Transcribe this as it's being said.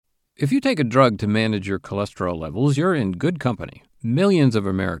If you take a drug to manage your cholesterol levels, you're in good company. Millions of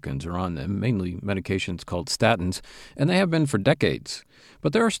Americans are on them, mainly medications called statins, and they have been for decades.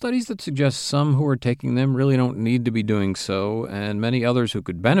 But there are studies that suggest some who are taking them really don't need to be doing so, and many others who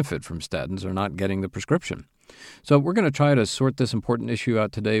could benefit from statins are not getting the prescription. So we're going to try to sort this important issue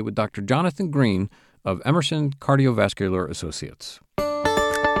out today with Dr. Jonathan Green of Emerson Cardiovascular Associates.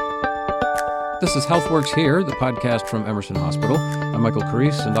 This is HealthWorks Here, the podcast from Emerson Hospital. I'm Michael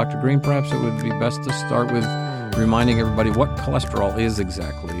Carisse, and Dr. Green, perhaps it would be best to start with reminding everybody what cholesterol is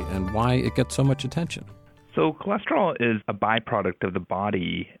exactly and why it gets so much attention. So cholesterol is a byproduct of the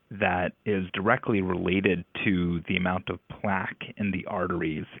body that is directly related to the amount of plaque in the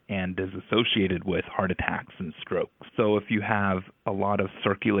arteries and is associated with heart attacks and strokes. So if you have a lot of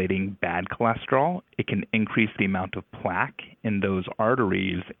circulating bad cholesterol, it can increase the amount of plaque in those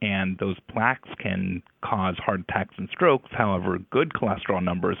arteries, and those plaques can cause heart attacks and strokes. However, good cholesterol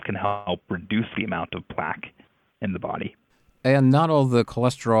numbers can help reduce the amount of plaque in the body. And not all the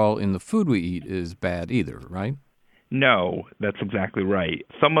cholesterol in the food we eat is bad either, right? No, that's exactly right.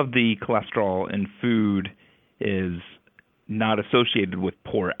 Some of the cholesterol in food is not associated with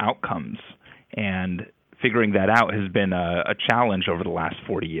poor outcomes, and figuring that out has been a challenge over the last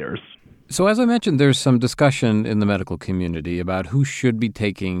 40 years. So as I mentioned, there's some discussion in the medical community about who should be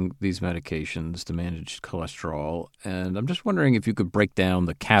taking these medications to manage cholesterol, and I'm just wondering if you could break down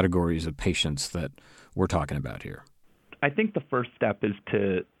the categories of patients that we're talking about here. I think the first step is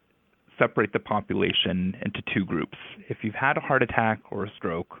to separate the population into two groups. If you've had a heart attack or a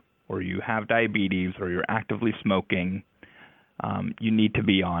stroke, or you have diabetes, or you're actively smoking, you need to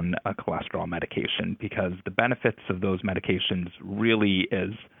be on a cholesterol medication because the benefits of those medications really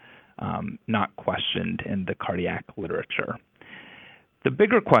is not questioned in the cardiac literature. The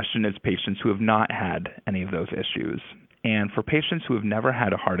bigger question is patients who have not had any of those issues. And for patients who have never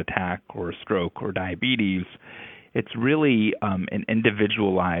had a heart attack or a stroke or diabetes, it's really an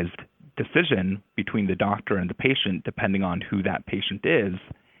individualized decision between the doctor and the patient depending on who that patient is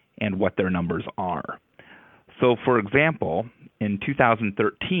and what their numbers are. So, for example, in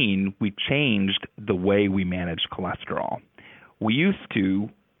 2013, we changed the way we manage cholesterol. We used to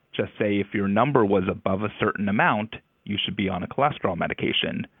just say if your number was above a certain amount, you should be on a cholesterol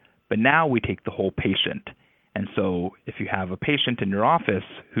medication. But now we take the whole patient. And so if you have a patient in your office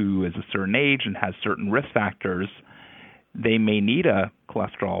who is a certain age and has certain risk factors, they may need a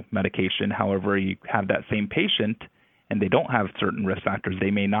cholesterol medication. However, you have that same patient and they don't have certain risk factors,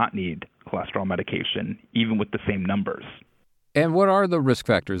 they may not need cholesterol medication, even with the same numbers. And what are the risk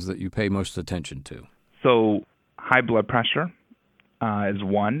factors that you pay most attention to? So high blood pressure is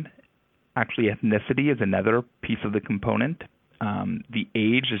one. Actually, ethnicity is another piece of the component. The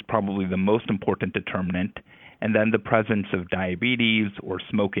age is probably the most important determinant. And then the presence of diabetes or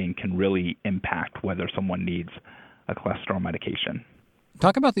smoking can really impact whether someone needs a cholesterol medication.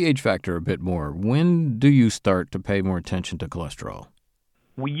 Talk about the age factor a bit more. When do you start to pay more attention to cholesterol?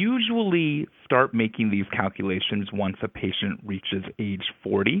 We usually start making these calculations once a patient reaches age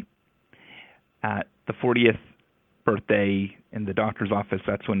 40. At the 40th birthday in the doctor's office,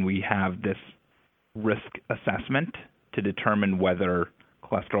 that's when we have this risk assessment to determine whether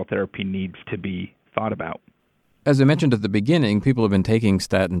cholesterol therapy needs to be thought about. As I mentioned at the beginning, people have been taking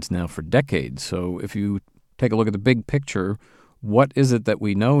statins now for decades. So if you take a look at the big picture, what is it that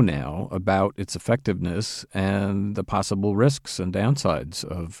we know now about its effectiveness and the possible risks and downsides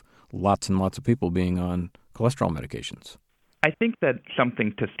of lots and lots of people being on cholesterol medications? I think that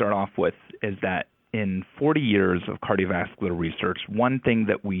something to start off with is that in 40 years of cardiovascular research, one thing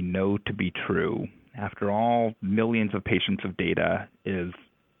that we know to be true, after all millions of patients of data is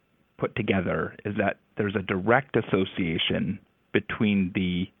put together, is that there's a direct association between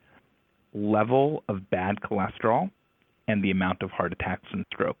the level of bad cholesterol and the amount of heart attacks and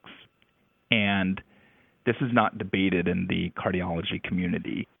strokes. And this is not debated in the cardiology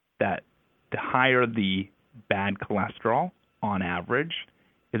community, that the higher the bad cholesterol on average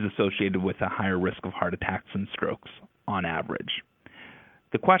is associated with a higher risk of heart attacks and strokes on average.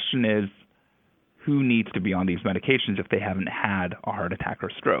 The question is, who needs to be on these medications if they haven't had a heart attack or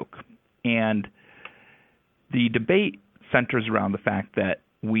stroke? And the debate centers around the fact that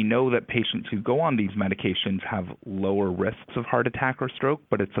we know that patients who go on these medications have lower risks of heart attack or stroke,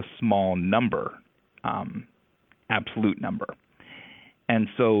 but it's a small number, absolute number. And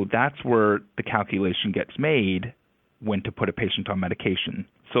so that's where the calculation gets made when to put a patient on medication.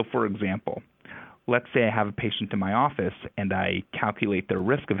 So for example, let's say I have a patient in my office and I calculate their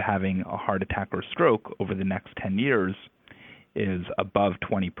risk of having a heart attack or stroke over the next 10 years is above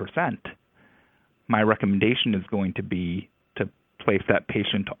 20%. My recommendation is going to be to place that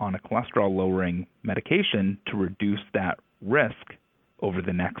patient on a cholesterol-lowering medication to reduce that risk over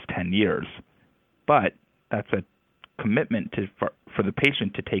the next 10 years. But that's a commitment for the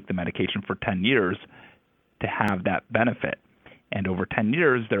patient to take the medication for 10 years to have that benefit. And over 10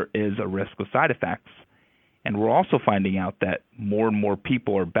 years, there is a risk of side effects. And we're also finding out that more and more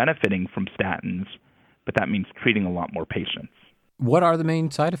people are benefiting from statins, but that means treating a lot more patients. What are the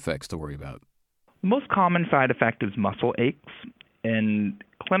main side effects to worry about? The most common side effect is muscle aches. In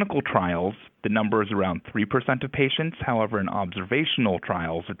clinical trials, the number is around 3% of patients. However, in observational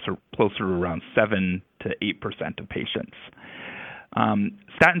trials, it's closer to around 7 to 8% of patients.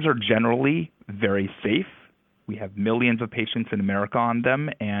 Statins are generally very safe. We have millions of patients in America on them,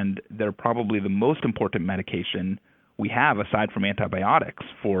 and they're probably the most important medication we have aside from antibiotics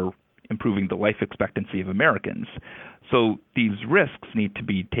for improving the life expectancy of Americans. So these risks need to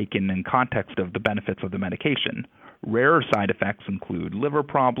be taken in context of the benefits of the medication. Rarer side effects include liver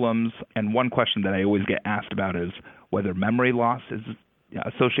problems, and one question that I always get asked about is whether memory loss is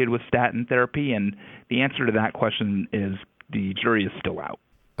associated with statin therapy, and the answer to that question is the jury is still out.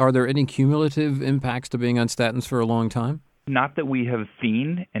 Are there any cumulative impacts to being on statins for a long time? Not that we have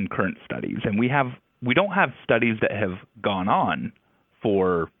seen in current studies, and we don't have studies that have gone on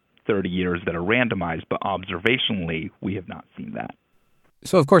for 30 years that are randomized, but observationally, we have not seen that.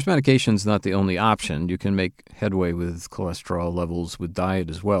 So, of course, medication's not the only option. You can make headway with cholesterol levels with diet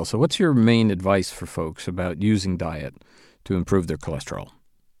as well. So what's your main advice for folks about using diet to improve their cholesterol?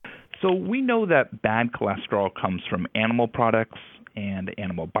 So we know that bad cholesterol comes from animal products and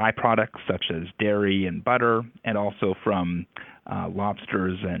animal byproducts such as dairy and butter, and also from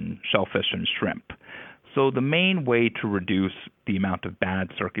lobsters and shellfish and shrimp. So the main way to reduce the amount of bad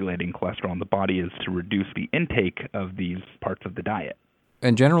circulating cholesterol in the body is to reduce the intake of these parts of the diet.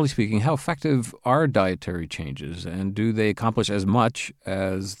 And generally speaking, how effective are dietary changes, and do they accomplish as much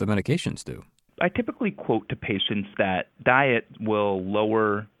as the medications do? I typically quote to patients that diet will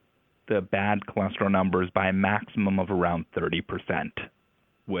lower the bad cholesterol numbers by a maximum of around 30%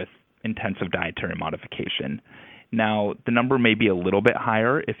 with intensive dietary modification. Now, the number may be a little bit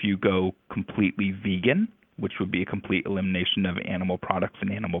higher if you go completely vegan, which would be a complete elimination of animal products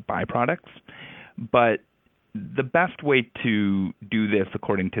and animal byproducts. But the best way to do this,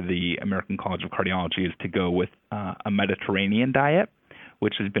 according to the American College of Cardiology, is to go with a Mediterranean diet,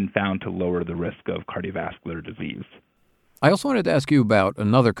 which has been found to lower the risk of cardiovascular disease. I also wanted to ask you about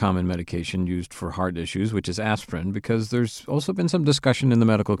another common medication used for heart issues, which is aspirin, because there's also been some discussion in the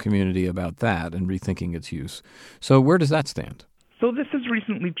medical community about that and rethinking its use. So where does that stand? So this has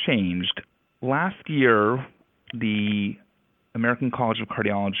recently changed. Last year, the American College of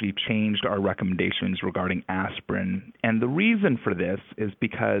Cardiology changed our recommendations regarding aspirin. And the reason for this is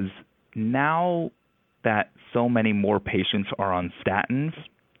because now that so many more patients are on statins,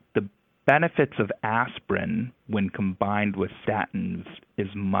 the benefits of aspirin when combined with statins is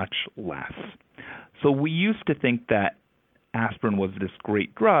much less. So we used to think that aspirin was this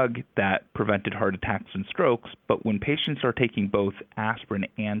great drug that prevented heart attacks and strokes, but when patients are taking both aspirin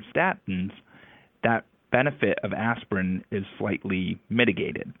and statins, that benefit of aspirin is slightly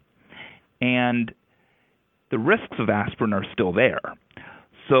mitigated. And the risks of aspirin are still there.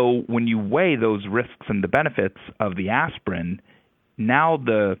 So when you weigh those risks and the benefits of the aspirin, now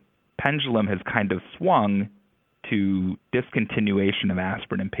the pendulum has kind of swung to discontinuation of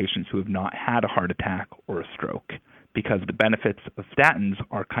aspirin in patients who have not had a heart attack or a stroke, because the benefits of statins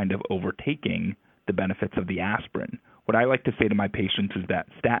are kind of overtaking the benefits of the aspirin. What I like to say to my patients is that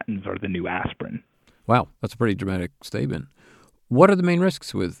statins are the new aspirin. Wow, that's a pretty dramatic statement. What are the main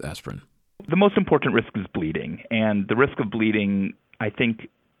risks with aspirin? The most important risk is bleeding, and the risk of bleeding, I think,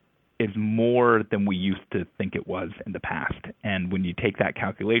 is more than we used to think it was in the past. And when you take that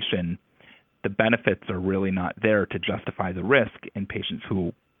calculation, the benefits are really not there to justify the risk in patients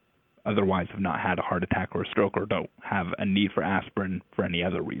who otherwise have not had a heart attack or a stroke or don't have a need for aspirin for any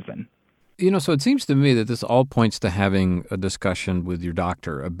other reason. So it seems to me that this all points to having a discussion with your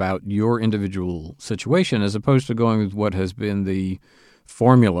doctor about your individual situation, as opposed to going with what has been the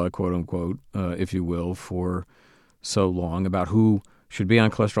formula, quote unquote, if you will, for so long about who should be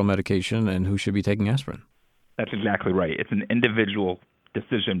on cholesterol medication and who should be taking aspirin. That's exactly right. It's an individual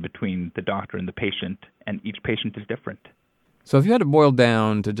decision between the doctor and the patient, and each patient is different. So if you had to boil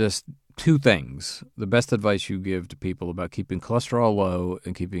down to just two things, the best advice you give to people about keeping cholesterol low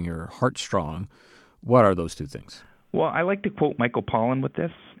and keeping your heart strong, what are those two things? Well, I like to quote Michael Pollan with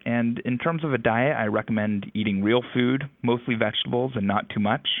this. And in terms of a diet, I recommend eating real food, mostly vegetables and not too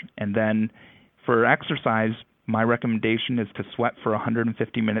much. And then for exercise, my recommendation is to sweat for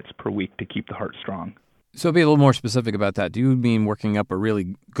 150 minutes per week to keep the heart strong. So be a little more specific about that. Do you mean working up a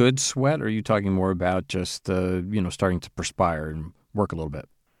really good sweat, or are you talking more about just, starting to perspire and work a little bit?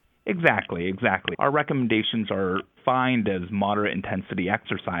 Exactly. Our recommendations are defined as moderate intensity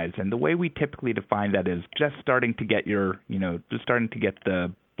exercise, and the way we typically define that is just starting to get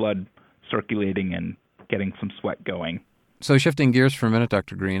the blood circulating and getting some sweat going. So shifting gears for a minute,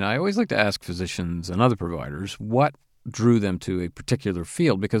 Dr. Green, I always like to ask physicians and other providers what drew them to a particular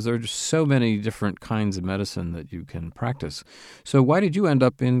field, because there are just so many different kinds of medicine that you can practice. So why did you end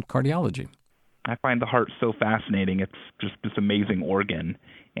up in cardiology? I find the heart so fascinating. It's just this amazing organ,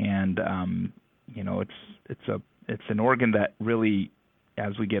 and it's an organ that really,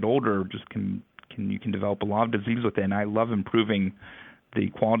 as we get older, just you can develop a lot of disease with it. And I love improving the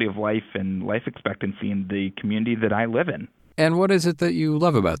quality of life and life expectancy in the community that I live in. And what is it that you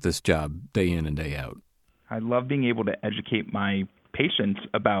love about this job day in and day out? I love being able to educate my patients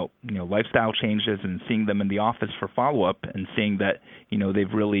about, lifestyle changes and seeing them in the office for follow-up and seeing that,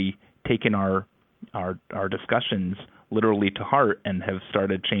 they've really taken our discussions literally to heart and have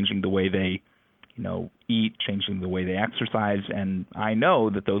started changing the way they, eat, changing the way they exercise. And I know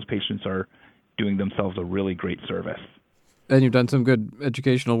that those patients are doing themselves a really great service. And you've done some good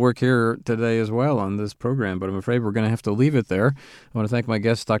educational work here today as well on this program, but I'm afraid we're going to have to leave it there. I want to thank my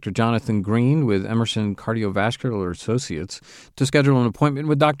guest, Dr. Jonathan Green with Emerson Cardiovascular Associates. To schedule an appointment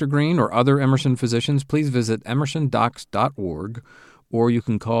with Dr. Green or other Emerson physicians, please visit emersondocs.org, or you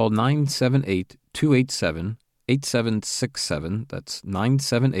can call 978-287-8767. That's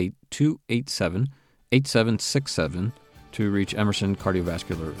 978-287-8767 to reach Emerson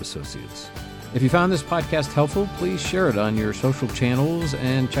Cardiovascular Associates. If you found this podcast helpful, please share it on your social channels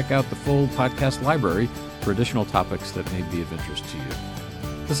and check out the full podcast library for additional topics that may be of interest to you.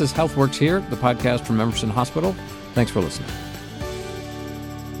 This is HealthWorks Here, the podcast from Emerson Hospital. Thanks for listening.